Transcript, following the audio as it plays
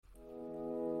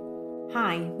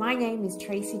Hi, my name is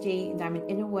Tracy G and I'm an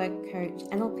inner work coach,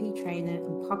 NLP trainer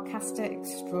and podcaster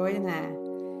extraordinaire.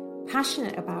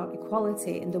 Passionate about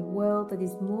equality and a world that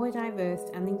is more diverse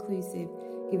and inclusive,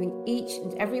 giving each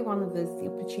and every one of us the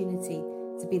opportunity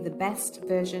to be the best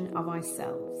version of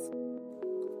ourselves.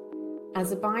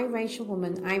 As a biracial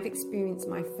woman, I've experienced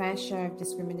my fair share of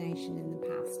discrimination in the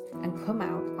past and come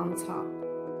out on top.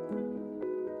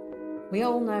 We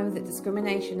all know that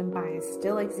discrimination and bias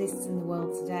still exists in the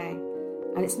world today,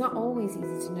 and it's not always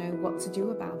easy to know what to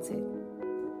do about it.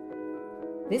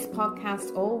 This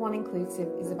podcast, All One Inclusive,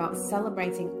 is about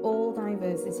celebrating all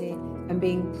diversity and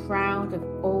being proud of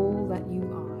all that you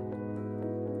are.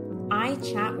 I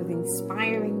chat with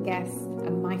inspiring guests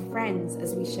and my friends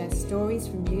as we share stories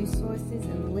from news sources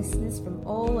and listeners from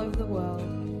all over the world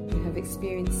who have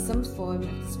experienced some form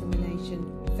of discrimination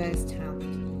firsthand.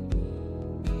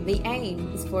 The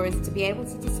aim is for us to be able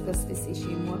to discuss this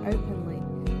issue more openly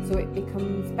so it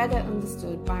becomes better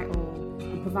understood by all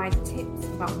and provide tips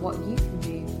about what you can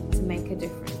do to make a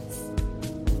difference.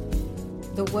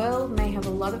 The world may have a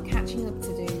lot of catching up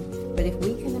to do, but if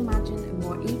we can imagine a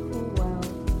more equal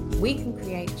world, we can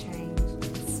create change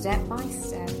step by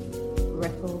step,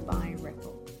 ripple by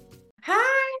ripple.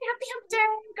 Hi, happy hump day.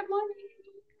 Good morning.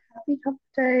 Happy hump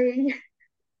day.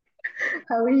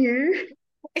 How are you?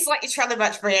 It's like you're trying to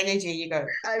match my energy. You go,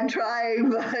 I'm trying,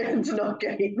 but it's not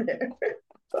getting there.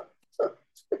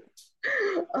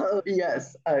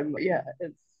 Yes,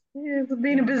 it's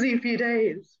been a busy few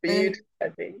days for you too, I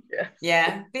think. Yes.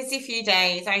 Yeah, busy few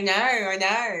days. I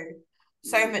know.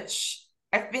 So much.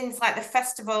 It's like the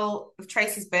festival of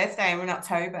Tracy's birthday. We're in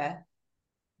October.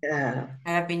 Yeah.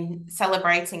 And I've been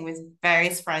celebrating with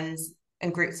various friends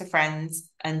and groups of friends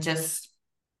and just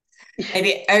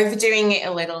maybe overdoing it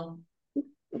a little.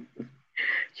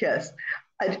 Yes.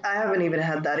 I haven't even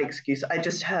had that excuse. I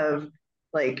just have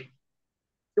like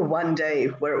one day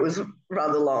where it was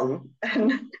rather long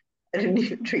and I didn't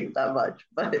even drink that much,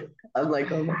 but I'm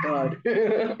like, oh my God,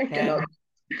 I cannot.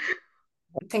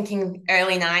 I'm thinking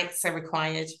early nights are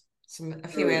required. A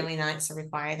few early nights are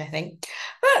required, I think.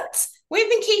 But we've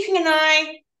been keeping an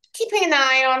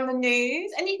eye on the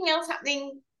news. Anything else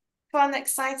happening fun,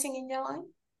 exciting in your life?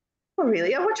 Oh,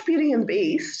 really? I watched Beauty and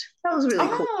Beast. That was really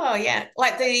cool. Oh, yeah.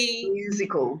 Like the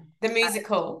Musical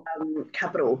musical. at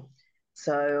Capital.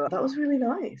 So that was really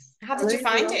nice. How I did you really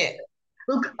find loved it? it.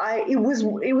 Look,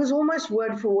 it was almost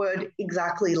word for word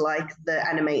exactly like the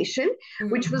animation,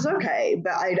 which was okay,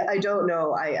 but I don't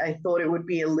know. I thought it would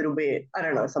be a little bit, I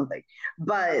don't know, something.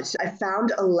 But I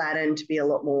found Aladdin to be a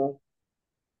lot more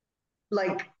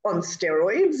like on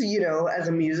steroids, as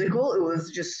a musical. It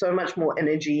was just so much more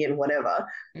energy and whatever.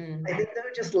 I think there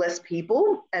were just less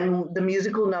people, and the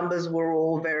musical numbers were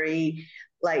all very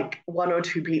like one or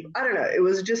two people. I don't know. It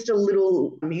was just a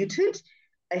little muted,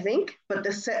 I think, but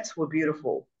the sets were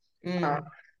beautiful.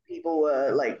 People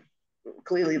were like,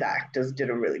 clearly the actors did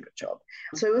a really good job.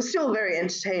 So it was still very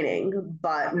entertaining,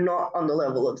 but not on the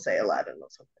level of, say, Aladdin or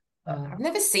something. I've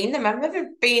never seen them. I've never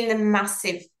been a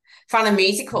massive fan of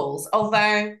musicals,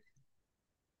 although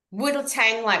would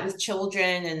attend like with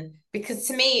children, and because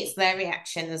to me it's their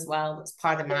reaction as well that's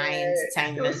part of my There were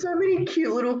entertainment. so many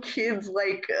cute little kids,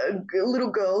 like little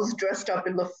girls dressed up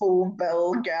in the full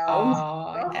bell gowns and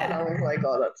Oh stuff, and I yeah, was like,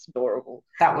 oh, that's adorable.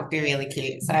 that would be really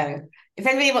cute. So if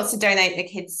anybody wants to donate their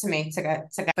kids to me to go,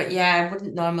 but yeah, I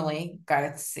wouldn't normally go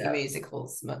to see Yeah.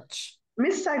 musicals much.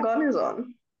 Miss Saigon is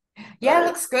on. Yeah, it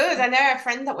looks good. I know a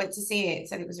friend that went to see it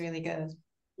said it was really good.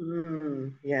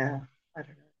 Yeah, I don't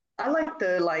know. I like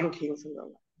the Lion Kings and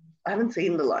the. I haven't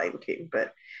seen the Lion King,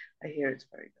 but I hear it's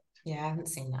very good. Yeah, I haven't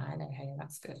seen that. I know, hey,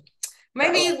 that's good.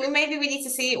 But Maybe we need to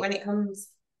see it when it comes.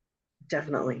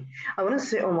 definitely, I want to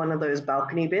sit on one of those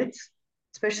balcony bits,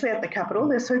 especially at the Capitol.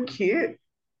 They're so cute.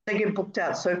 They get booked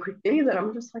out so quickly that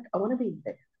I'm just like, I want to be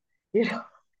there. You know.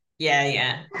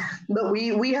 Yeah. But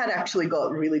we had actually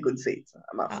got really good seats,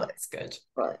 I must Oh, say. that's good.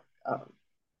 But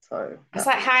so It's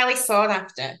like highly sought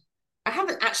after. I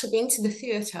haven't actually been to the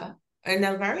theatre in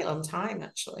a very long time,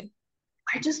 actually.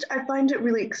 I find it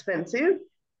really expensive,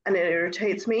 and it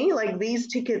irritates me. Like these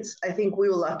tickets, I think we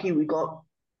were lucky we got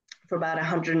for about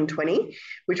 120,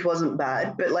 which wasn't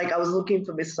bad. But like I was looking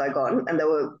for Miss Saigon, and there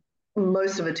were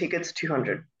most of the tickets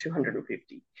 200,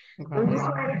 250. I'm just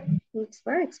like, it's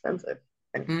very expensive.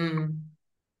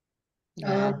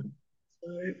 Yeah. So,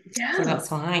 So yeah. that's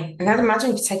fine. I can't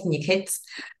imagine you taking your kids.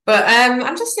 But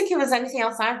I'm just thinking if there's anything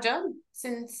else I've done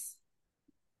since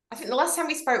I think the last time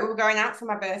we spoke, we were going out for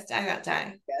my birthday that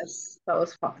day. Yes, that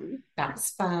was fun. That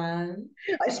was fun.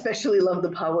 I especially love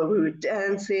the part where we were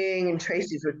dancing and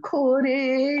Tracy's Oh,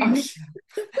 recording. yeah.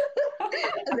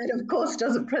 And then, of course,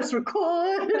 doesn't press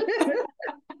record.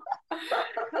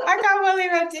 I can't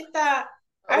believe I did that.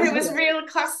 And it was real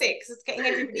classics. It's getting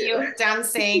everybody up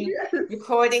dancing, Yes.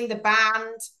 recording the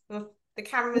band, the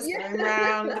cameras going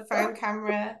around, the phone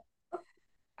camera.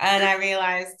 And I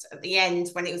realized at the end,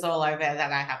 when it was all over,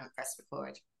 that I haven't pressed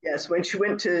record. Yes, when she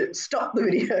went to stop the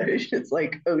video, it's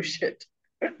like, oh shit.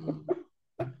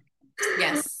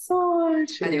 Yes. Oh,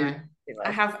 anyway,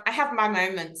 I have my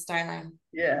moments, don't I?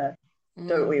 Yeah.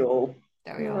 Don't we all?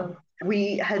 Don't we all?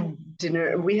 We had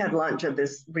lunch at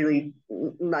this really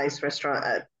nice restaurant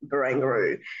at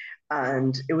Barangaroo,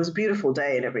 and it was a beautiful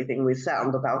day and everything. We sat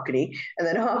on the balcony, and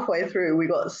then halfway through, we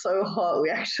got so hot, we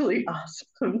actually asked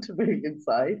them to move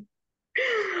inside.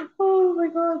 Oh my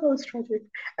God, that was tragic.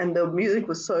 And the music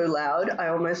was so loud, I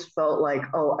almost felt like,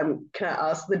 oh, can I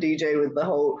ask the DJ with the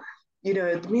whole,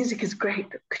 the music is great,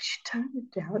 but could you turn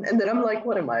it down? And then I'm like,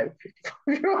 what am I,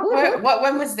 55-year-old?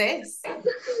 When was this?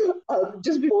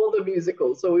 Just before the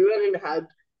musical. So we went and had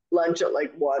lunch at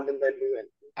like 1, and then we went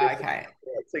okay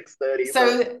at 6:30.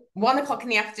 So 1 o'clock in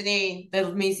the afternoon,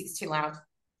 the music's too loud.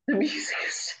 The music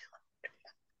is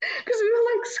because we were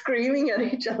like screaming at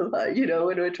each other, when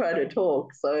we were trying to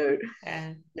talk. So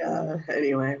yeah.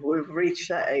 Anyway, we've reached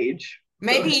that age.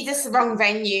 Maybe just the wrong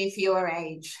venue for your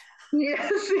age.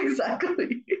 Yes,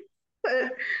 exactly.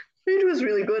 But food was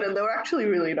really good, and they were actually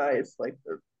really nice, like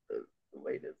the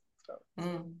waiters and stuff.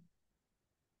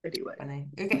 Anyway. Funny.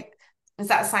 Okay. Is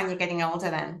that a sign you're getting older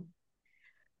then?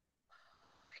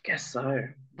 I guess so.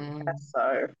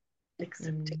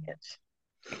 Accepting it.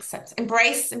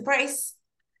 Embrace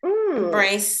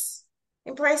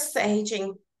the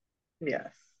aging.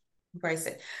 Yes. Embrace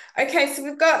it. Okay, so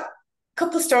we've got a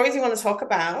couple of stories we want to talk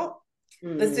about.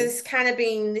 There's this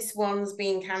one's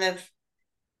been kind of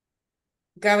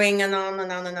going and on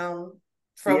and on and on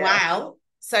for a while.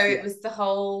 So it was the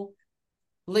whole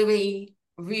Louis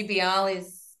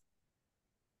Rubiales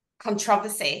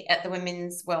controversy at the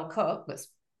Women's World Cup that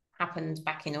happened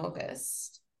back in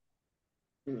August.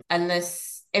 And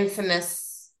this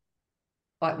infamous,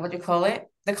 what do you call it?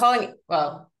 They're calling it,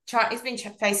 he's been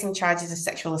facing charges of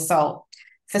sexual assault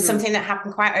for something that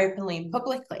happened quite openly and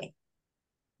publicly.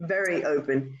 Very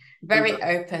open. Very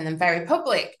open and very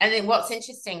public. And then what's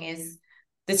interesting is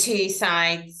the two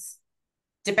sides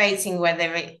debating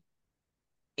whether it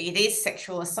is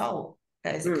sexual assault.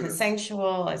 Is it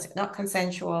consensual? Is it not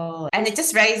consensual? And it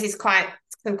just raises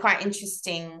some quite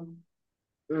interesting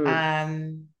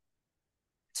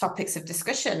topics of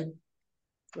discussion.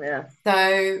 Yeah.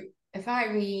 So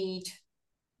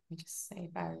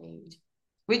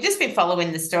we've just been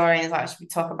following the story, and it's like, should we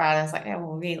talk about it? I was like, yeah,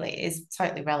 well, really, it is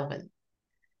totally relevant.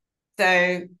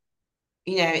 So,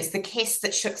 it's the kiss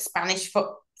that shook Spanish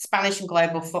and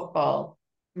global football,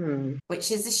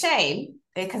 which is a shame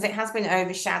because it has been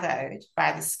overshadowed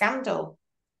by the scandal.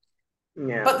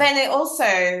 Yeah. But then it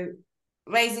also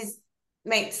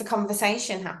makes the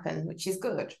conversation happen, which is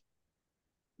good.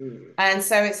 And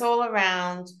so it's all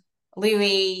around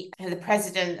Louis, the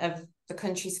president of the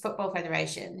country's football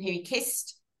federation, who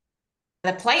kissed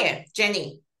the player,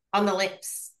 Jenny, on the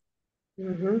lips.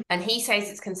 And he says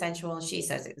it's consensual and she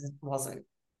says it wasn't.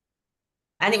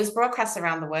 And it was broadcast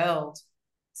around the world.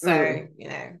 So,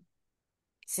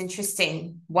 it's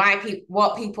interesting what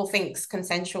people think's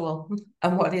consensual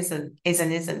and what isn't.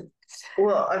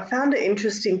 Well, I found it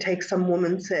interesting take some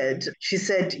woman said. She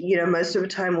said, most of the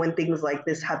time when things like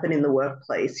this happen in the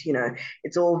workplace,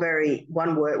 it's all very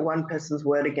one person's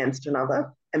word against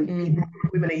another. And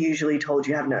women are usually told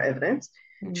you have no evidence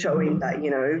showing that,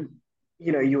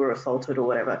 you were assaulted or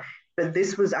whatever. But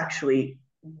this was actually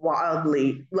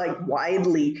widely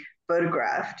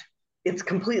photographed. It's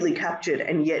completely captured,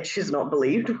 and yet she's not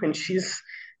believed when she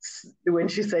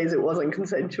says it wasn't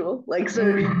consensual.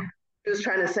 She was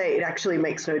trying to say it actually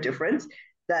makes no difference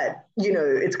that,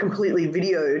 it's completely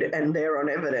videoed and they're on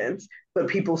evidence, but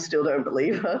people still don't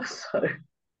believe her. So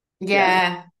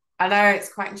yeah. I know,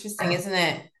 it's quite interesting, isn't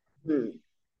it?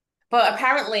 But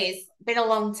apparently it's been a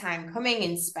long time coming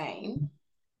in Spain,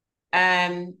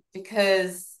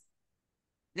 because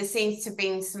there seems to have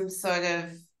been some sort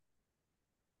of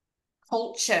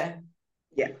culture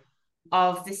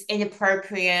of this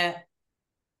inappropriate,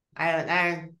 I don't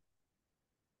know,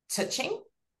 touching,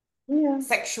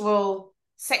 sexual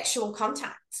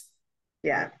contact,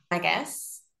 I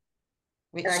guess.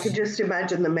 And I could just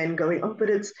imagine the men going, oh, but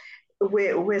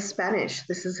we're Spanish,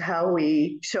 this is how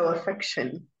we show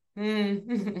affection.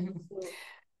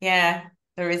 Yeah,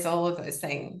 there is all of those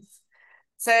things.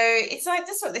 So it's like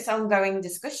just sort of this ongoing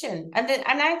discussion. And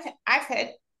I've heard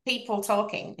people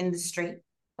talking in the street,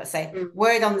 let's say,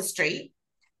 word on the street.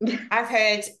 I've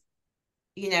heard,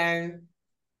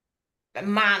 a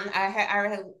man,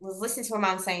 I was listening to a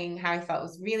man saying how he felt it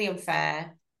was really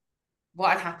unfair.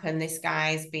 What had happened, this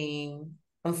guy's being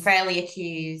unfairly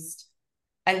accused,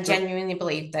 and genuinely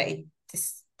believed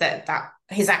that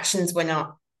his actions were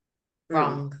not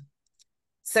wrong.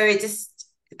 So it just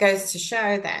goes to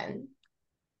show then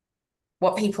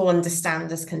what people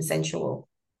understand as consensual.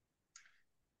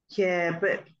 Yeah,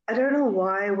 but I don't know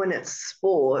why when it's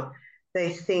sport, they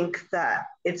think that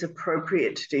it's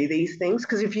appropriate to do these things.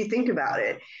 Because if you think about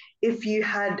it, if you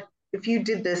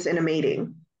did this in a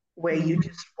meeting where you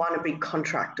just won a big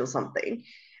contract or something,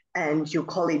 and your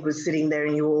colleague was sitting there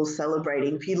and you were all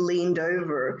celebrating, if you leaned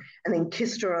over and then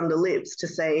kissed her on the lips to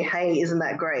say, hey, isn't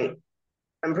that great?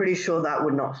 I'm pretty sure that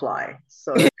would not fly.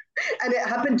 So, and it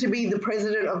happened to be the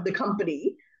president of the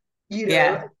company,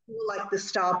 like the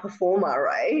star performer,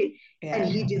 right? Yeah. And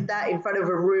he did that in front of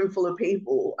a room full of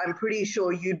people. I'm pretty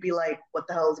sure you'd be like, what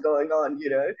the hell's going on,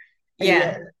 And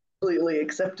yet, completely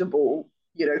acceptable,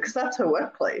 because that's her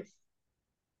workplace.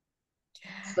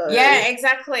 So yeah,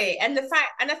 exactly. And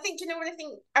I think, what I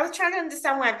think? I was trying to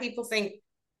understand why people think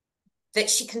that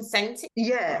she consented.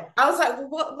 Yeah. I was like,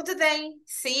 well, what are they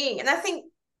seeing? And I think,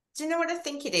 do you know what I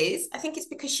think it is? I think it's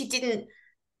because she didn't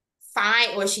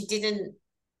fight, or she didn't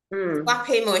slap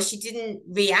him, or she didn't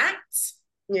react.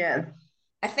 Yeah.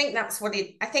 I think that's what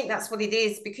it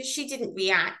is, because she didn't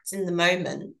react in the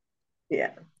moment.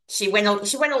 Yeah. She went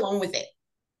along with it.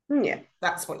 Yeah.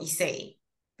 That's what you see.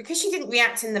 Because she didn't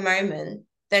react in the moment,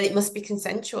 then it must be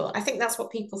consensual. I think that's what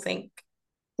people think.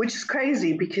 Which is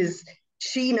crazy, because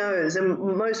she knows,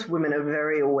 and most women are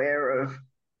very aware of,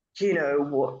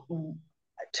 what,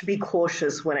 to be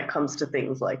cautious when it comes to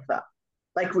things like that.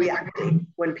 Like reacting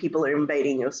when people are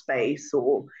invading your space,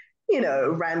 or,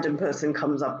 a random person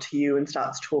comes up to you and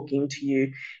starts talking to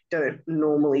you. Don't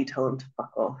normally tell them to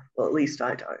fuck off. Well, at least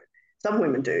I don't. Some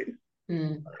women do.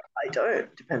 I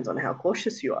don't. Depends on how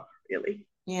cautious you are, really.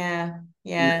 Yeah.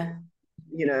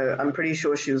 I'm pretty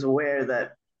sure she was aware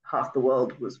that half the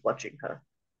world was watching her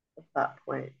at that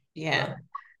point. Yeah. So.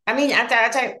 I mean,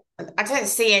 I don't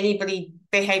see anybody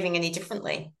behaving any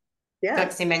differently. Yeah. I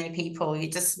don't see many people.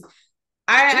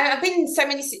 I've been in so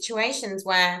many situations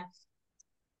where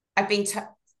I've been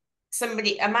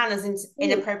a man has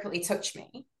inappropriately touched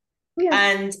me. Yeah.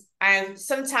 And I've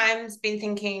sometimes been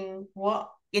thinking, what,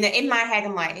 in my head,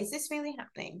 I'm like, is this really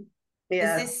happening?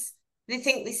 Yeah. Do you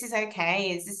think this is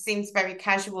okay? This seems very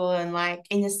casual and like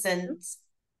innocent.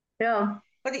 Yeah.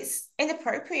 But it's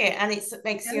inappropriate, and it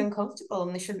makes you uncomfortable,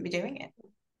 and they shouldn't be doing it.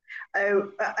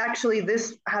 Actually,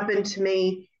 this happened to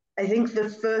me. I think the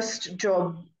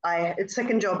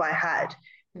second job I had,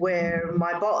 where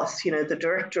my boss, the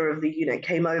director of the unit,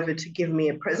 came over to give me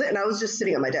a present, and I was just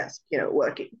sitting at my desk,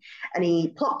 working, and he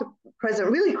plopped the present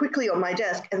really quickly on my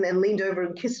desk and then leaned over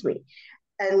and kissed me.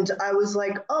 And I was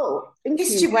like, oh, thank you.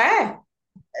 Kissed you where?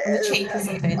 On the cheek or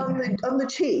something? On the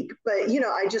cheek, but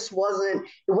I just wasn't.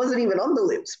 It wasn't even on the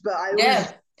lips. But I'm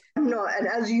not, and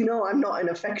as you know, I'm not an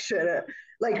affectionate,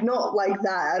 like not like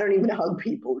that. I don't even hug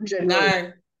people generally.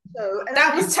 No. So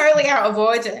that was totally out of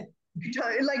order.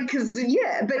 Like, because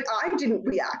but I didn't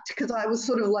react, because I was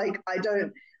sort of like, I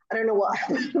don't know what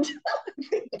happened.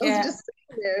 I was just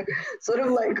sitting there, sort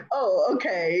of like, oh,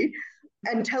 okay.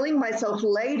 And telling myself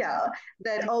later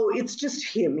that, oh, it's just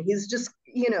him. He's just,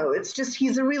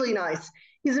 he's a really nice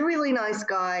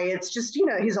guy. It's just,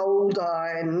 he's older,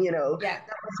 and, that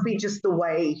must be just the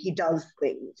way he does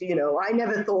things. I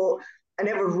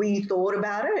never rethought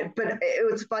about it, but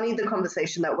it was funny, the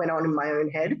conversation that went on in my own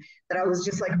head, that I was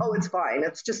just like, oh, it's fine.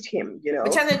 It's just him,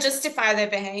 We're trying to justify their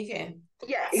behavior.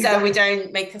 Yeah. Exactly. So we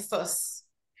don't make a fuss.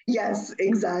 Yes,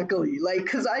 exactly. Like,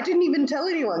 because I didn't even tell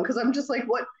anyone, because I'm just like,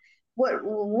 what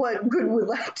good will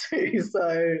that do?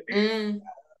 So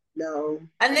no.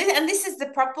 And this is the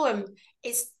problem.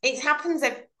 It happens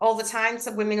all the time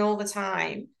to women all the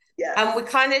time. Yeah. And we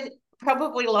kind of,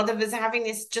 probably a lot of us are having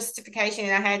this justification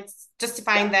in our heads,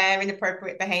 justifying their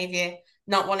inappropriate behavior,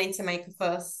 not wanting to make a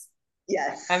fuss.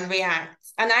 Yes. And react.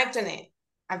 And I've done it.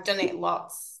 I've done it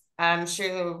lots. I'm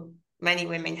sure many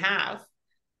women have.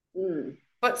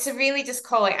 But to really just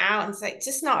call it out and say, it's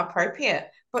just not appropriate.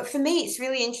 But for me, it's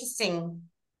really interesting.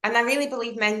 And I really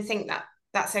believe men think that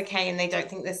that's okay, and they don't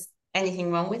think there's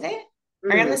anything wrong with it.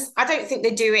 I don't think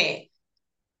they do it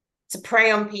to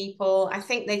prey on people. I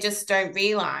think they just don't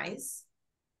realize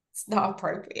it's not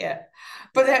appropriate.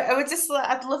 But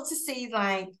I'd love to see,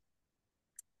 like,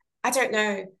 I don't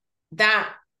know,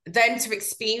 that them to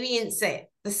experience it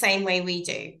the same way we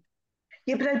do.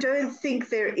 Yeah, but I don't think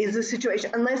there is a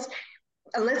situation unless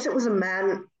it was a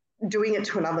man doing it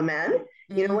to another man.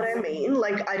 You know what I mean?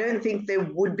 Like, I don't think there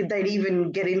would be, they'd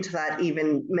even get into that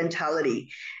even mentality.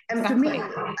 And for me,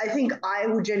 I think I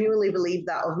would genuinely believe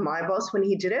that of my boss when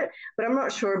he did it, but I'm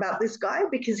not sure about this guy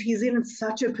because he's in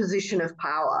such a position of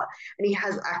power and he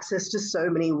has access to so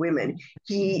many women.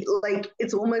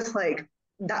 It's almost like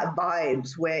that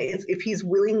vibes where if he's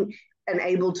willing and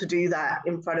able to do that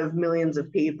in front of millions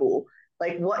of people,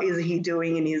 like, what is he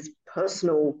doing in his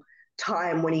personal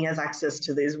time when he has access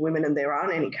to these women and there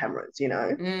aren't any cameras,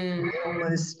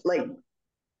 almost like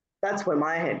that's where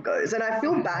my head goes. And I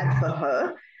feel bad for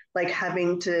her, like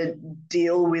having to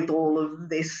deal with all of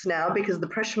this now because the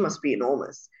pressure must be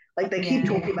enormous. Like they keep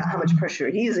talking about how much pressure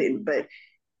he's in, but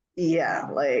yeah,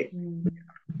 like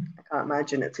I can't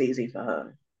imagine it's easy for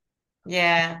her.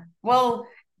 Yeah. Well,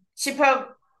 she probably,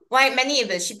 like many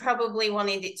of us, she probably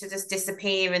wanted it to just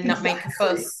disappear and not make a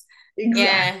fuss. Exactly.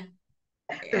 Yeah.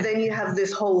 But then you have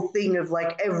this whole thing of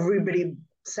like everybody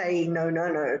saying, no, no,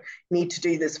 no, you need to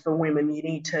do this for women. You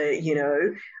need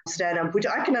to, stand up, which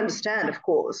I can understand, of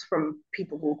course, from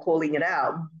people who are calling it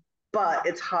out. But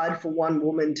it's hard for one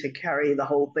woman to carry the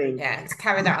whole thing. Yeah, to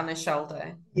carry that on her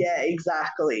shoulder. Yeah,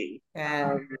 exactly.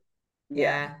 Yeah.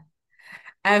 Yeah.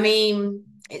 I mean,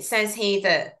 it says here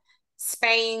that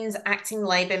Spain's acting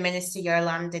Labour Minister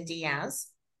Yolanda Diaz,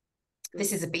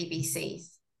 this is a BBC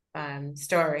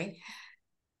story,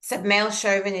 said male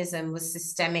chauvinism was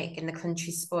systemic in the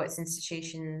country's sports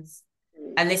institutions,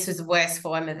 and this was the worst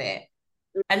form of it.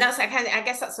 And that's like, I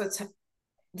guess that's what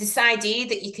this idea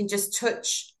that you can just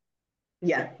touch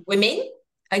women,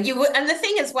 and the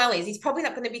thing as well is he's probably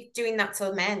not going to be doing that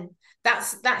to men.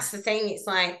 That's the thing. It's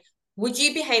like, would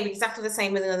you behave exactly the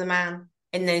same with another man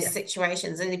in those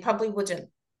situations? And he probably wouldn't.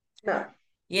 No.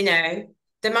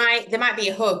 There might be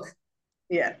a hug.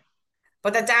 Yeah.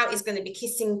 But I doubt he's going to be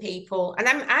kissing people. And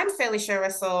I'm fairly sure I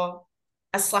saw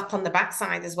a slap on the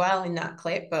backside as well in that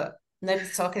clip, but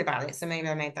nobody's talking about it, so maybe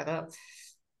I made that up.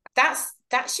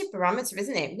 That's your barometer,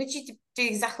 isn't it? Would you do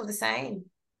exactly the same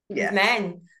with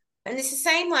men? And it's the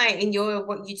same like in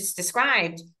what you just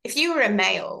described. If you were a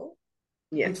male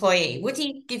employee, would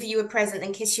he give you a present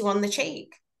and kiss you on the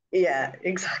cheek? Yeah,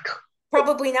 exactly.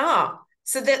 Probably not.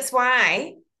 So that's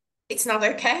why it's not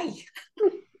okay.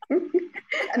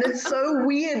 And it's so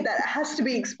weird that it has to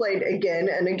be explained again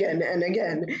and again and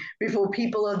again before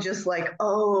people are just like,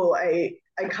 oh, I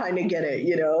kind of get it,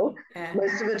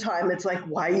 Most of the time it's like,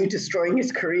 why are you destroying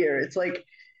his career? It's like,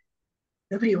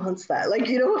 nobody wants that. Like,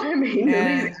 you know what I mean?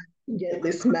 Nobody get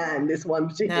this man, this one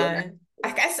particular man.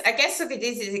 I guess what it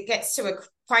is it gets to a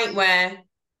point where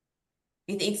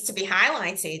it needs to be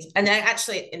highlighted. And then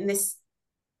actually in this,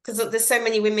 because there's so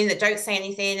many women that don't say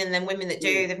anything, and then women that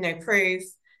do, they've no proof.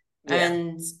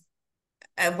 And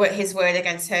his word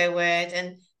against her word,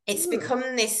 and it's become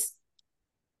this.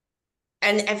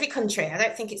 And every country, I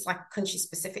don't think it's like a country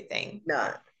specific thing.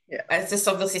 No, it's just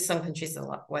obviously some countries are a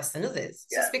lot worse than others. It's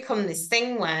just become this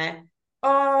thing where,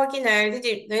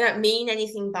 they don't mean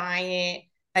anything by it,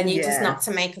 and you just not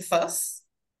to make a fuss.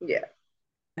 Yeah.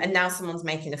 And now someone's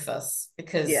making a fuss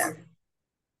because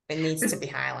it needs to be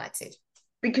highlighted.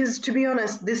 Because to be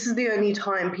honest, this is the only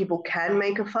time people can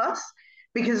make a fuss.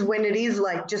 Because when it is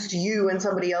like just you and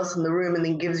somebody else in the room and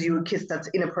then gives you a kiss that's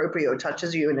inappropriate or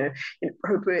touches you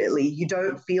inappropriately, you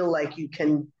don't feel like you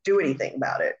can do anything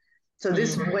about it. So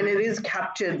this, when it is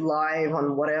captured live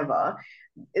on whatever,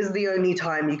 is the only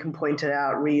time you can point it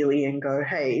out really and go,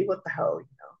 hey, what the hell,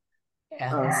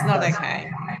 Yeah, it's not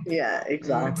okay. Yeah,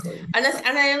 exactly. And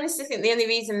I honestly think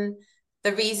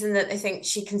the reason that I think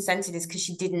she consented is because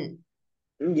she didn't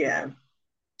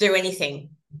do anything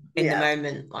in the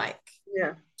moment, like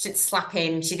she didn't slap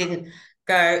him, she didn't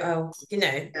go,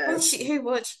 who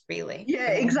would really?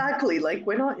 Yeah, exactly. Like,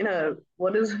 we're not in a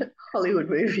what is it, Hollywood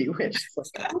movie where she's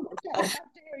like, oh my God, how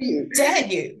dare you? Dare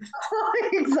you?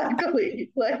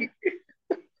 Exactly. Like,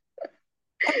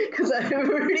 because I'm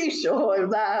pretty sure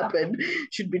if that happened,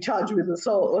 she'd be charged with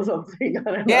assault or something. I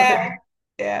don't know.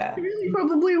 Yeah. She really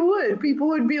probably would. People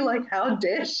would be like, how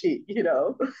dare she,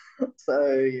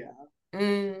 So yeah.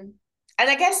 And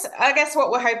I guess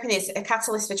what we're hoping is a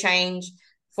catalyst for change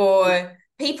for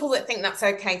people that think that's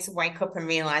okay to wake up and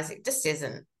realize it just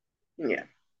isn't. Yeah,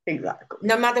 exactly.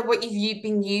 No matter what you've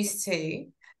been used to.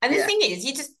 And the thing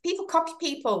is, people copy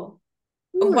people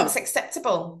and what's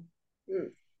acceptable.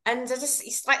 And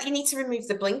it's like you need to remove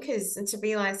the blinkers and to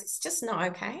realize it's just not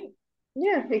okay.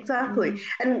 Yeah, exactly. Mm.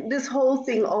 And this whole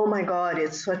thing, oh my God,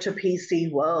 it's such a PC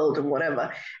world and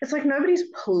whatever. It's like nobody's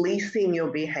policing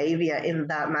your behavior in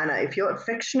that manner. If you're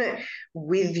affectionate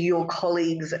with your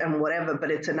colleagues and whatever, but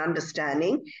it's an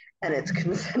understanding and it's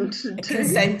consented to,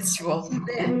 Consensual.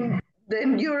 then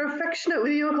then you're affectionate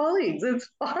with your colleagues. It's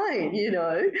fine, you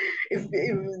know. If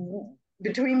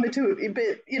between the two,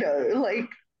 but like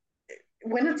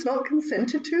when it's not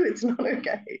consented to, it's not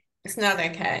okay. It's not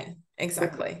okay.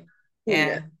 Exactly.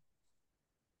 Yeah.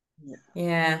 Yeah.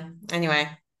 Yeah. Anyway,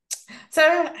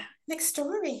 so next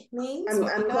story means I'm,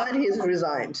 what we I'm glad got. he's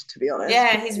resigned, to be honest.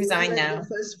 Yeah, he's I resigned know in now. the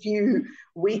first few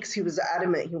weeks he was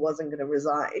adamant he wasn't going to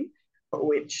resign,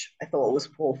 which I thought was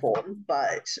poor form,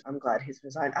 but I'm glad he's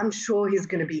resigned. I'm sure he's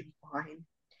going to be fine.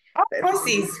 Of But course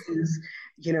everyone he's. is,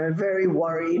 very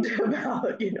worried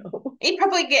about. He'd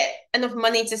probably get enough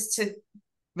money just to Yeah.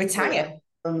 retire.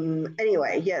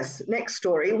 Anyway, yes, next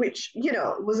story, which,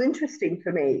 was interesting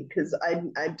for me because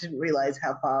I didn't realize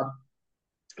how far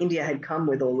India had come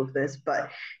with all of this, but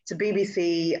it's a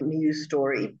BBC news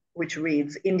story which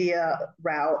reads India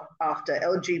row after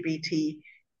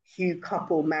LGBTQ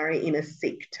couple marry in a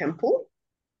Sikh temple,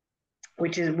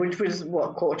 which was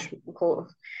what caught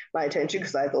my attention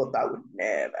because I thought that would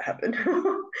never happen.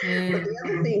 But the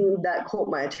other Mm. thing that caught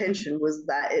my attention was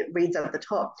that it reads at the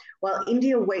top, while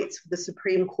India waits for the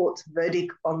Supreme Court's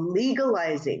verdict on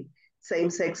legalizing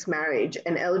same-sex marriage,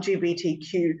 an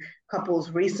LGBTQ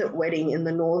couple's recent wedding in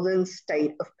the northern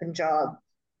state of Punjab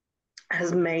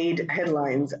has made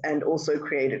headlines and also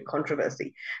created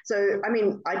controversy. So, I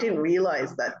mean, I didn't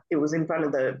realize that it was in front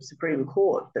of the Supreme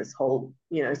Court, this whole,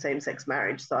 same sex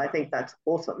marriage. So I think that's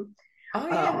awesome. Oh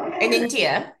yeah. In Um,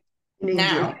 India in India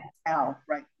now. now,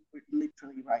 right,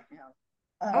 literally right now.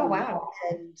 Oh wow.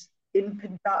 And in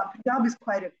Punjab is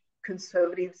quite a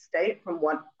conservative state from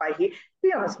what I hear. To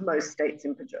be honest, most states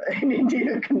in Punjab in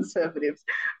India are conservatives.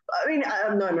 I mean,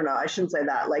 no, I shouldn't say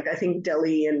that. Like, I think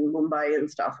Delhi and Mumbai and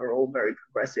stuff are all very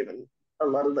progressive, and a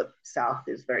lot of the south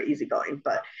is very easygoing.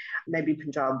 But maybe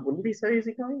Punjab wouldn't be so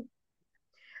easygoing.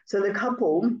 So the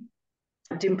couple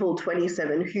Dimple,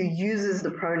 27, who uses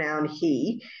the pronoun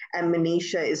he, and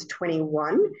Manisha is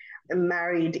 21,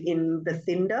 married in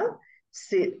Bathinda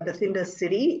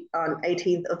city on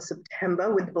 18th of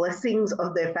September with blessings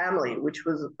of their family, which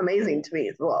was amazing to me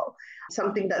as well.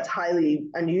 Something that's highly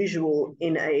unusual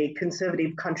in a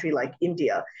conservative country like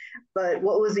India. But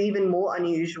what was even more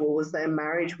unusual was their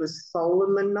marriage was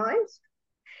solemnized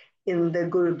in the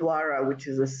Gurudwara, which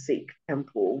is a Sikh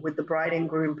temple, with the bride and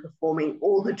groom performing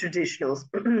all the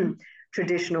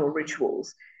traditional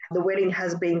rituals. The wedding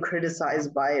has been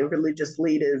criticized by religious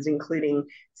leaders, including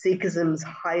Sikhism's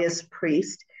highest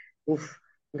priest. Oof,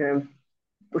 I'm going to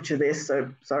butcher this,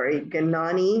 so sorry.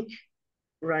 Ganani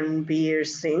Ranbir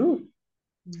Singh,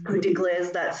 who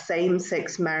declares that same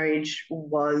sex marriage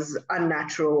was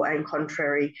unnatural and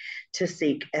contrary to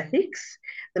Sikh ethics.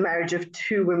 The marriage of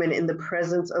two women in the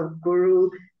presence of Guru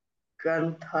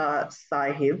Granth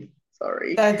Sahib,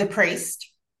 sorry, The priest.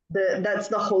 that's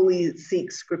the holy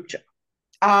Sikh scripture.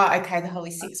 Ah, okay, the Holy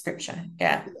Sikh scripture.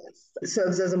 Yeah.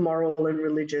 Serves as a moral and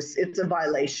religious, it's a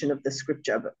violation of the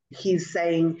scripture. But he's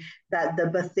saying that the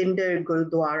Bathinda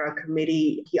Gurudwara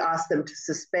committee, he asked them to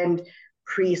suspend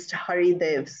priest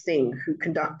Haridev Singh, who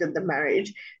conducted the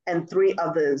marriage, and three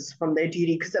others from their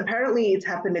duty, because apparently it's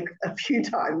happened a few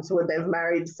times where they've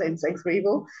married same-sex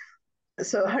people.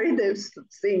 So Haridev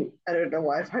Singh, I don't know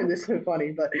why I find this so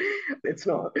funny, but it's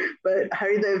not. But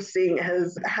Haridev Singh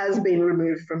has been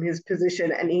removed from his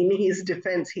position, and in his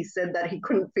defense, he said that he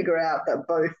couldn't figure out that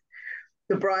both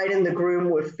the bride and the groom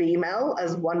were female,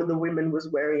 as one of the women was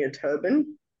wearing a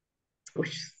turban,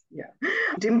 which, yeah.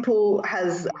 Dimple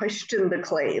has questioned the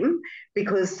claim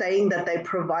because saying that they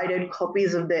provided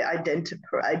copies of their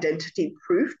identity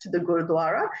proof to the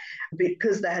Gurudwara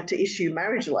because they had to issue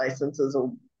marriage licenses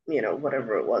or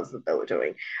whatever it was that they were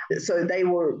doing. So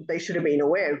they should have been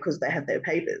aware because they had their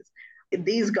papers.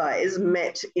 These guys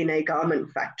met in a garment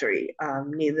factory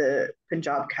near the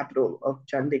Punjab capital of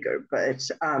Chandigarh, but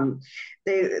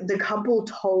the couple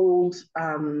told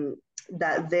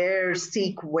that their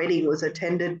Sikh wedding was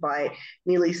attended by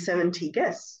nearly 70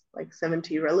 guests, like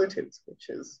 70 relatives, which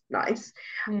is nice.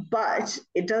 Mm. But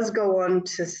it does go on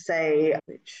to say,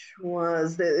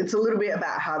 it's a little bit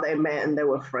about how they met and they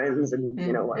were friends and,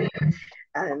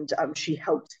 and she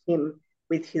helped him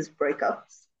with his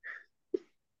breakups.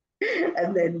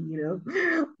 And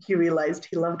then, he realized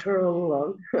he loved her all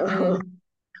along. Mm.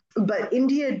 But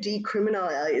India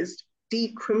decriminalized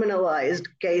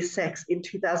gay sex in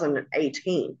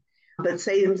 2018. but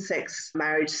same-sex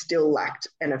marriage still lacked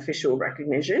an official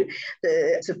recognition.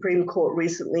 The Supreme Court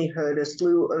recently heard a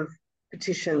slew of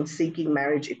petitions seeking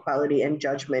marriage equality, and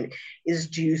judgment is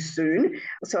due soon.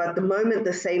 So at the moment,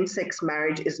 the same-sex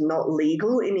marriage is not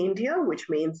legal in India, which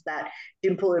means that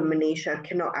Dimple and Manisha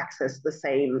cannot access the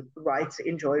same rights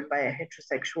enjoyed by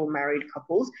heterosexual married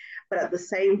couples. But at the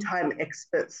same time,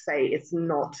 experts say it's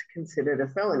not considered a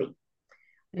felony.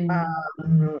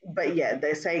 But yeah,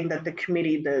 they're saying that the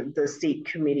committee, the Sikh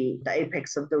committee, the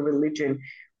apex of the religion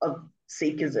of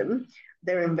Sikhism,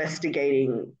 they're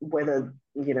investigating whether,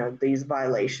 these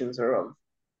violations are of,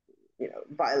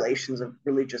 violations of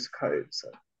religious codes. So,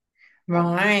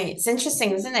 Right. It's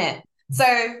interesting, isn't it? So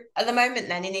at the moment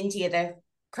then in India, they're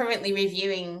currently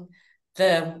reviewing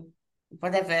the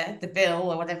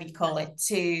bill or whatever you call it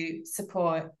to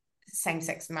support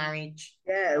same-sex marriage.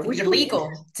 yeah, which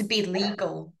To be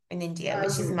legal in India,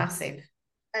 which is massive.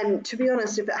 And to be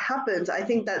honest, if it happens, I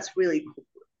think that's really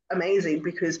amazing,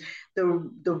 because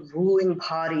the ruling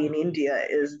party in India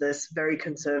is this very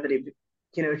conservative,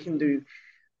 Hindu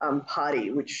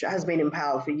party, which has been in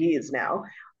power for years now.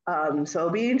 So it'll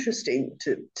be interesting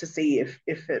to see if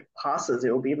it passes.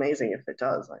 It will be amazing if it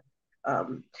does.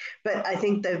 But I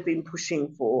think they've been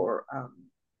pushing for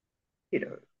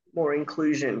more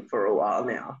inclusion for a while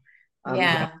now.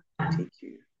 Yeah.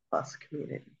 LGBTQ plus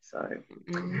community. So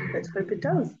let's hope it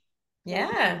does.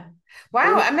 Yeah.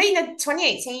 Wow. I mean, in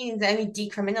 2018, they only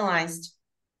decriminalized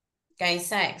gay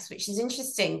sex, which is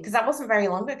interesting because that wasn't very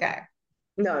long ago.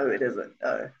 No, it isn't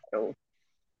at all.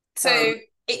 So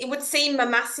it would seem a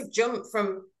massive jump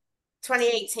from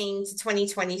 2018 to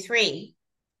 2023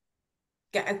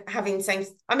 having same.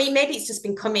 I mean, maybe it's just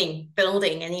been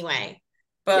building anyway,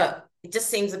 but it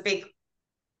just seems a big,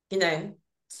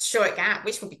 short gap,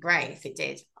 which would be great if it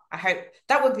did. I hope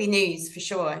that would be news for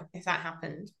sure if that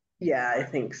happened. Yeah, I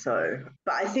think so.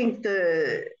 But I think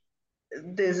India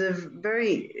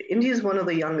is one of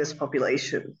the youngest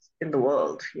populations in the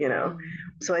world,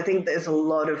 So I think there's a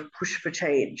lot of push for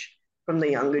change from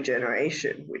the younger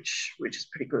generation, which is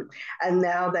pretty good. And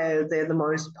now they're the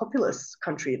most populous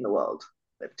country in the world.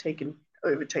 They've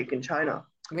overtaken China.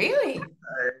 Really?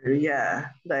 So, yeah,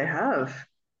 they have.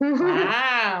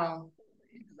 Wow.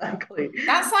 Exactly.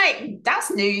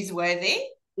 That's newsworthy.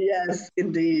 Yes,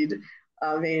 indeed.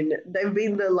 I mean, they've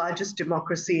been the largest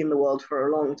democracy in the world for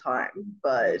a long time,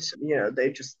 but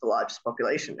they're just the largest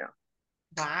population now.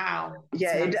 Wow.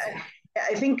 Yeah,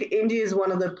 I think India is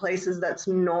one of the places that's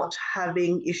not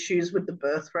having issues with the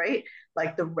birth rate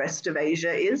like the rest of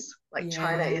Asia is. Like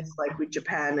China is like with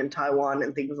Japan and Taiwan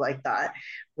and things like that,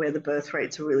 where the birth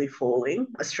rates are really falling.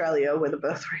 Australia, where the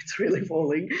birth rate's really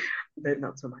falling, they're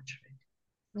not so much.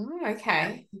 Oh,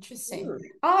 okay. Interesting.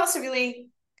 Oh, that's a really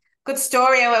good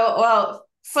story. Well,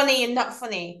 funny and not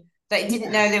funny that you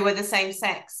didn't know they were the same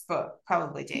sex, but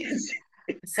probably did.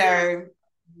 So,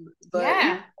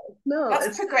 yeah. No,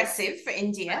 that's progressive for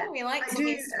India. We like to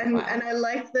do, and I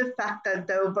like the fact that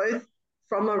they were both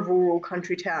from a rural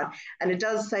country town. And it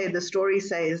does say, the story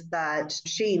says that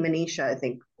Manisha, I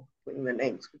think, when the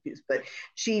name's confused, but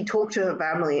she talked to her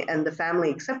family and the family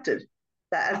accepted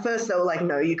that. At first they were like,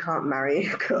 no, you can't marry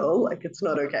a girl, like it's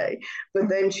not okay. But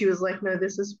then she was like, no,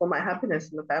 this is for my happiness.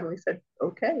 And the family said,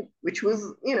 okay, which was,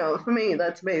 for me,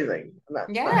 that's amazing.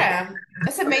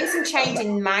 That's amazing change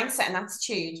in mindset and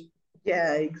attitude.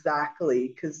 Yeah, exactly.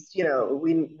 Because, we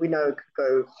know it could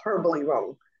go horribly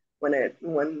wrong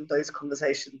when those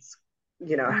conversations,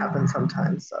 happen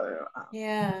sometimes. So,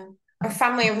 yeah. Her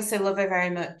family obviously love her very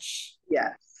much.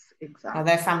 Yes, exactly.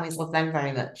 Their families love them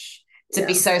very much. To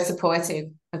be so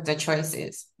supportive of their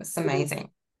choices. That's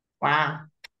amazing. Wow.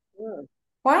 Yeah.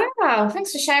 Wow.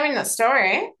 Thanks for sharing that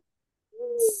story.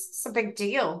 It's a big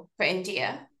deal for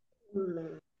India.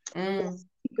 Keep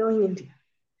going, India.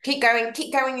 Keep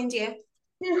going, India.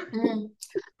 Yeah.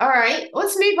 All right.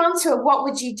 Let's move on to a what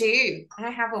would you do? I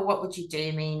have a what would you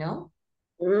do, Mina?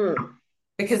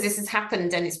 Because this has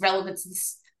happened and it's relevant to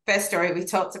this first story we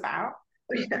talked about.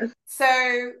 Yes.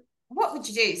 So what would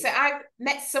you do? So I've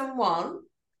met someone,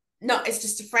 it's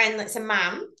just a friend, that's a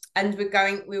man, and we've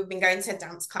been going to a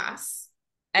dance class,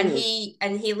 and he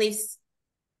lives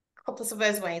a couple of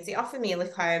suburbs away. So he offered me a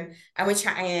lift home, and we're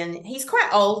chatting. He's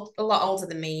quite old, a lot older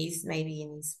than me. He's maybe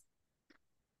in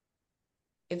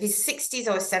his 60s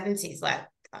or 70s, like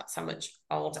that's how much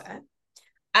older.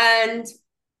 And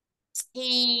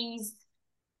we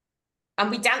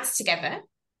danced together.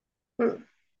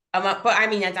 But I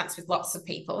mean, I danced with lots of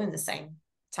people in the same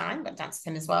time, but I danced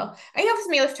with him as well. And he offers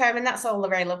me a lift home, and that's all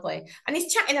very lovely. And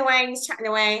he's chatting away,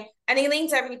 and he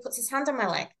leans over and he puts his hand on my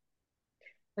leg.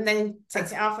 And then he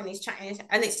takes it off and he's chatting,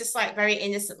 and it's just like very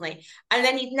innocently. And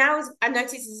then I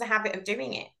notice there's a habit of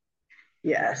doing it.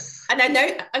 Yes. And I know,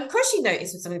 of course, you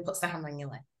notice when somebody puts their hand on your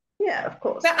leg. Yeah, of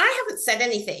course. But I haven't said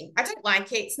anything. I don't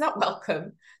like it. It's not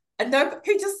welcome. And no,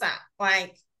 who does that?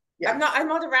 Like, yeah. I'm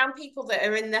not around people that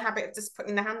are in the habit of just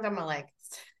putting their hand on my leg.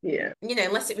 Yeah. You know,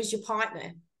 unless it was your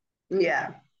partner.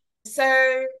 Yeah. So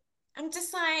I'm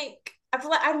just like,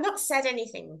 I've not said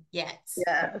anything yet.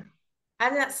 Yeah.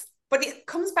 And but it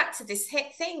comes back to this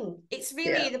thing. It's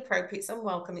really inappropriate. It's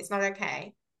unwelcome. It's not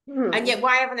okay. And yet,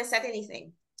 why haven't I said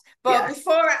anything? But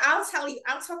before I'll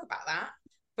talk about that.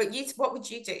 But what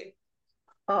would you do?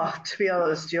 Oh, to be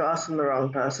honest, you're asking the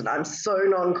wrong person. I'm so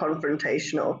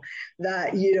non-confrontational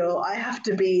that, I have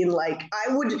to be in like, I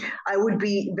would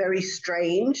be very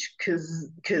strange because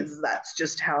that's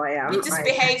just how I am. You just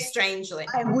behave strangely.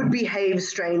 I would behave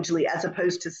strangely as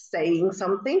opposed to saying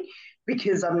something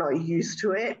because I'm not used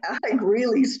to it. Like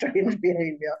really strange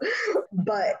behavior.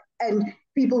 And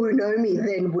people who know me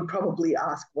then would probably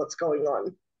ask what's going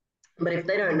on. But if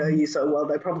they don't know you so well,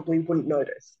 they probably wouldn't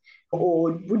notice.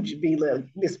 Or would you be like,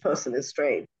 this person is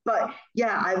strange? But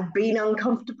yeah, I've been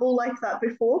uncomfortable like that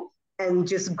before and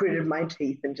just gritted my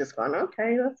teeth and just gone,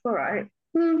 okay, that's all right.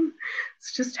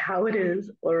 It's just how it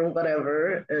is or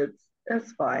whatever.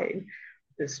 That's fine.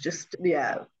 It's just,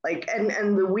 like,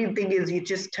 and the weird thing is you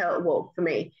just well, for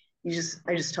me, I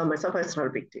just tell myself, oh, it's not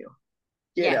a big deal.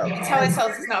 You tell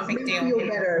yourself it's not a big deal. Feel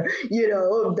better,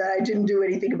 that I didn't do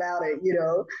anything about it,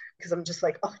 because I'm just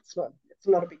like, oh, it's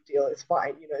not a big deal. It's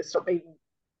fine, stop being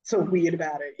so weird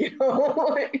about it,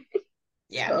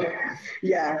 Yeah. So,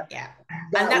 yeah.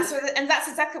 And that's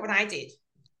exactly what I did.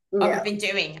 I've been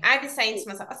doing. I've been saying to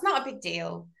myself, it's not a big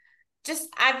deal.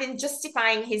 I've been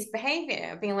justifying his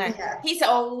behavior, being like, he's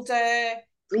older.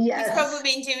 He's probably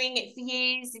been doing it for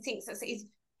years. He thinks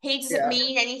he doesn't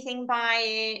mean anything by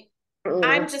it.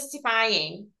 I'm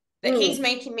justifying that he's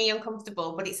making me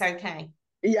uncomfortable, but it's okay.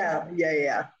 Yeah,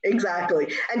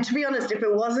 exactly. And to be honest, if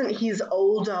it wasn't he's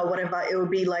older, whatever, it would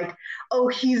be like, oh,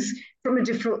 he's from a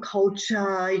different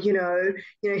culture,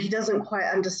 he doesn't quite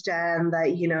understand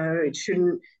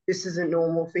that, this isn't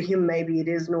normal for him. Maybe it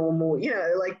is normal,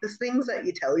 like the things that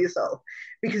you tell yourself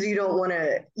because you don't want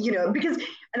to,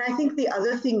 and I think the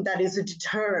other thing that is a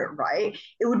deterrent, right?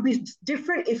 It would be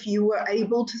different if you were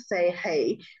able to say,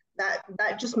 hey,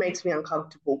 that just makes me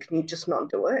uncomfortable. Can you just not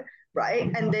do it?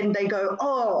 Right. And then they go,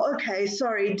 oh, okay,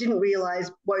 sorry, didn't realize,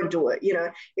 won't do it.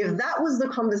 If that was the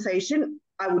conversation,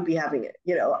 I would be having it.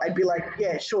 I'd be like,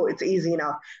 yeah, sure, it's easy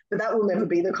enough. But that will never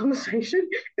be the conversation.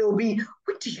 It will be,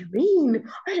 what do you mean?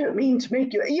 I don't mean to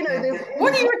make you,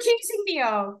 what are you accusing me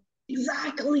of?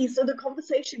 Exactly. So the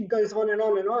conversation goes on and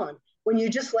on and on. When you're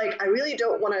just like, I really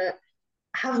don't want to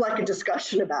have like a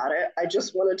discussion about it. I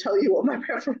just want to tell you what my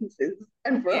preference is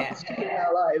and for us to in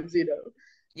our lives,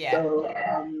 Yeah. So,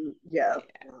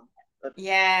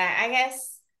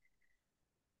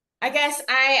 I guess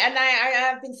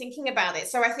I've been thinking about it.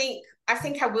 So I think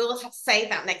I will have to say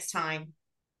that next time.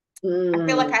 I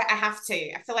feel like I have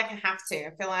to. I feel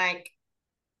like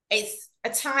it's a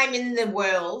time in the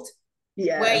world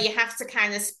where you have to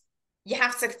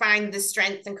find the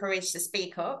strength and courage to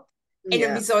speak up in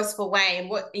a resourceful way. And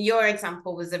what your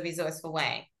example was a resourceful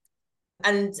way.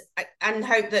 And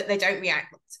hope that they don't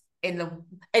react in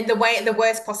the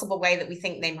worst possible way that we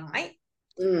think they might,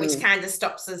 which kind of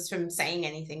stops us from saying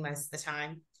anything most of the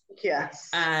time.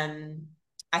 Yes.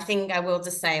 I think I will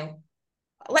just say,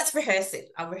 let's rehearse it.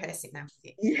 I'll rehearse it now with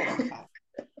you. Yeah.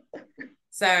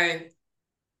 So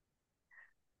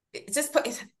just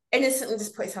innocently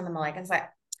put his hand on my leg and say,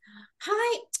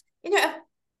 hi,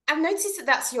 I've noticed that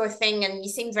that's your thing and you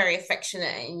seem very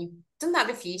affectionate and you've done that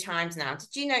a few times now.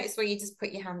 Did you notice where you just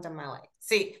put your hand on my leg?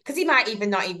 See, because he might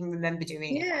not even remember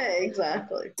doing it. Yeah,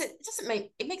 exactly.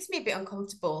 It makes me a bit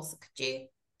uncomfortable. So could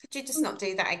you just not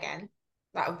do that again?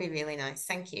 That would be really nice.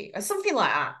 Thank you. Or something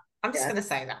like that. I'm just going to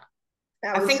say that.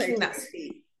 I'm thinking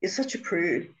you're such a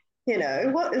prude.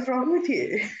 What is wrong with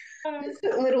you? Just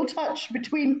a little touch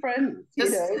between friends,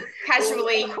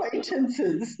 casually,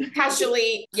 acquaintances.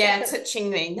 Casually, touching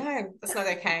me. No, that's not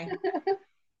okay.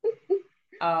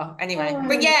 Anyway,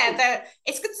 but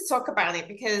it's good to talk about it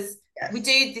because we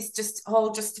do this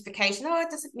whole justification. Oh,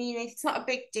 it doesn't mean it's not a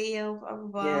big deal, blah, blah,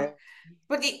 blah. Yeah.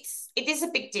 But it is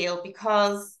a big deal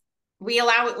because when you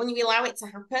allow it to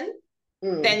happen,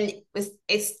 then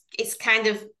it's kind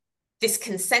of this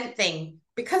consent thing.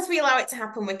 Because we allow it to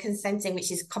happen, we're consenting,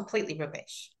 which is completely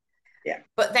rubbish. Yeah.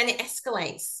 But then it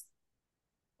escalates.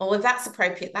 Well, if that's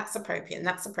appropriate, that's appropriate, and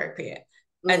that's appropriate.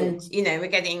 And, we're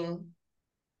getting,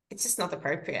 it's just not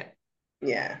appropriate.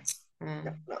 Yeah,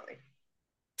 definitely.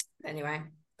 Anyway,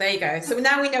 There you go. So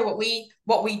now we know what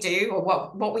we do, or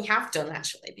what we have done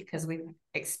actually, because we've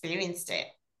experienced it.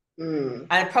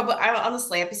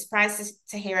 Honestly, I'd be surprised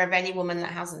to hear of any woman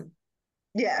that hasn't.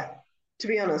 Yeah, to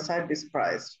be honest, I'd be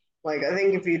surprised. Like, I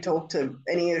think if you talk to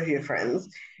any of your friends,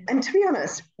 and to be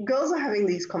honest, girls are having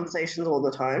these conversations all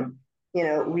the time.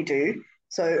 We do.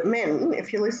 So, men,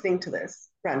 if you're listening to this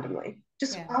randomly,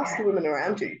 just ask the women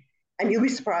around you, and you'll be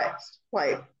surprised,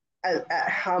 like, at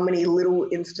how many little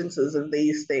instances of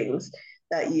these things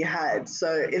that you had.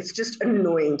 So it's just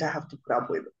annoying to have to put up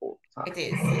with all the time. It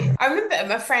is. I remember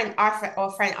my friend,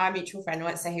 our mutual friend, I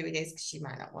won't say who it is because she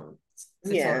might not want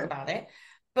to talk about it,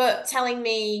 but telling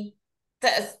me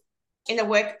that in a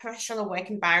professional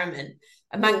work environment,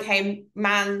 a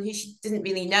man who she didn't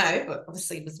really know, but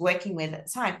obviously was working with at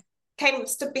the time,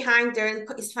 stood behind her and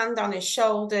put his hand on her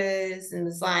shoulders and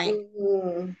was like,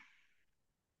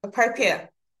 appropriate,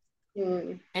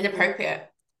 inappropriate.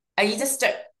 And you just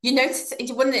don't, you notice, and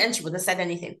she wouldn't have said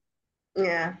anything.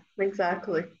 Yeah,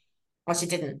 exactly. Or she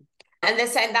didn't. And they're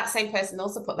saying that same person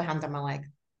also put the hand on my leg.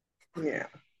 Yeah.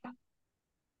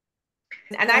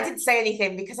 And I didn't say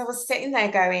anything because I was sitting there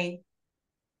going,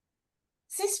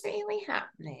 is this really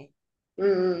happening?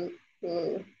 Yeah.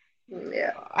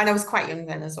 And I was quite young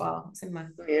then as well. I was in my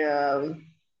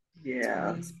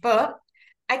 20s. But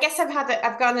I guess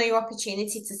I've got a new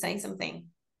opportunity to say something.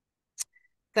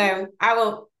 So I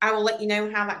will let you know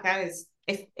how that goes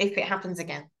if it happens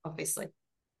again, obviously.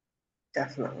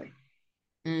 Definitely.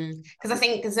 Because I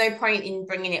think there's no point in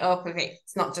bringing it up if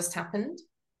it's not just happened.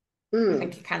 I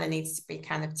think it kind of needs to be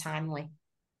kind of timely.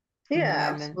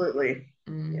 Yeah, absolutely.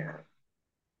 Yeah.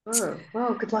 Oh,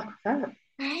 well, good luck with that.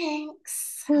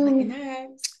 Thanks. I'll let you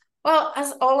know. Well,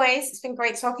 as always, it's been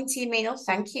great talking to you, Meenal.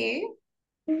 Thank you.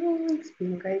 It's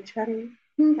been great chatting.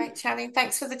 Great chatting.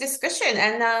 Thanks for the discussion,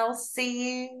 and I'll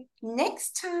see you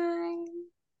next time.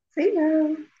 See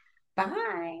you.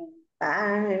 Bye.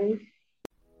 Bye.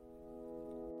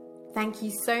 Thank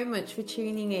you so much for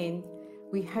tuning in.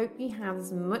 We hope you have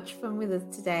as much fun with us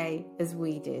today as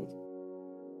we did.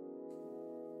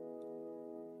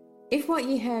 If what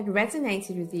you heard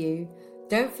resonated with you,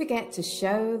 don't forget to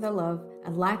show the love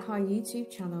and like our YouTube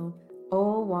channel,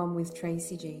 All One with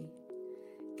Tracy G.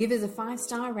 Give us a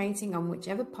 5-star rating on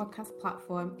whichever podcast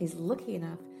platform is lucky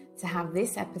enough to have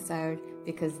this episode,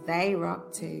 because they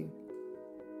rock too.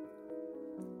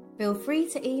 Feel free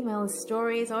to email us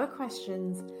stories or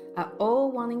questions at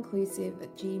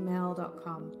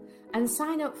alloneinclusive@gmail.com and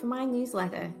sign up for my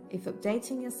newsletter if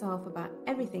updating yourself about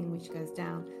everything which goes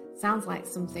down sounds like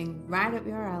something right up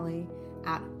your alley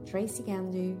at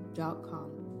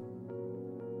tracygandu.com.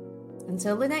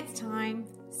 Until the next time,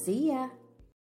 see ya!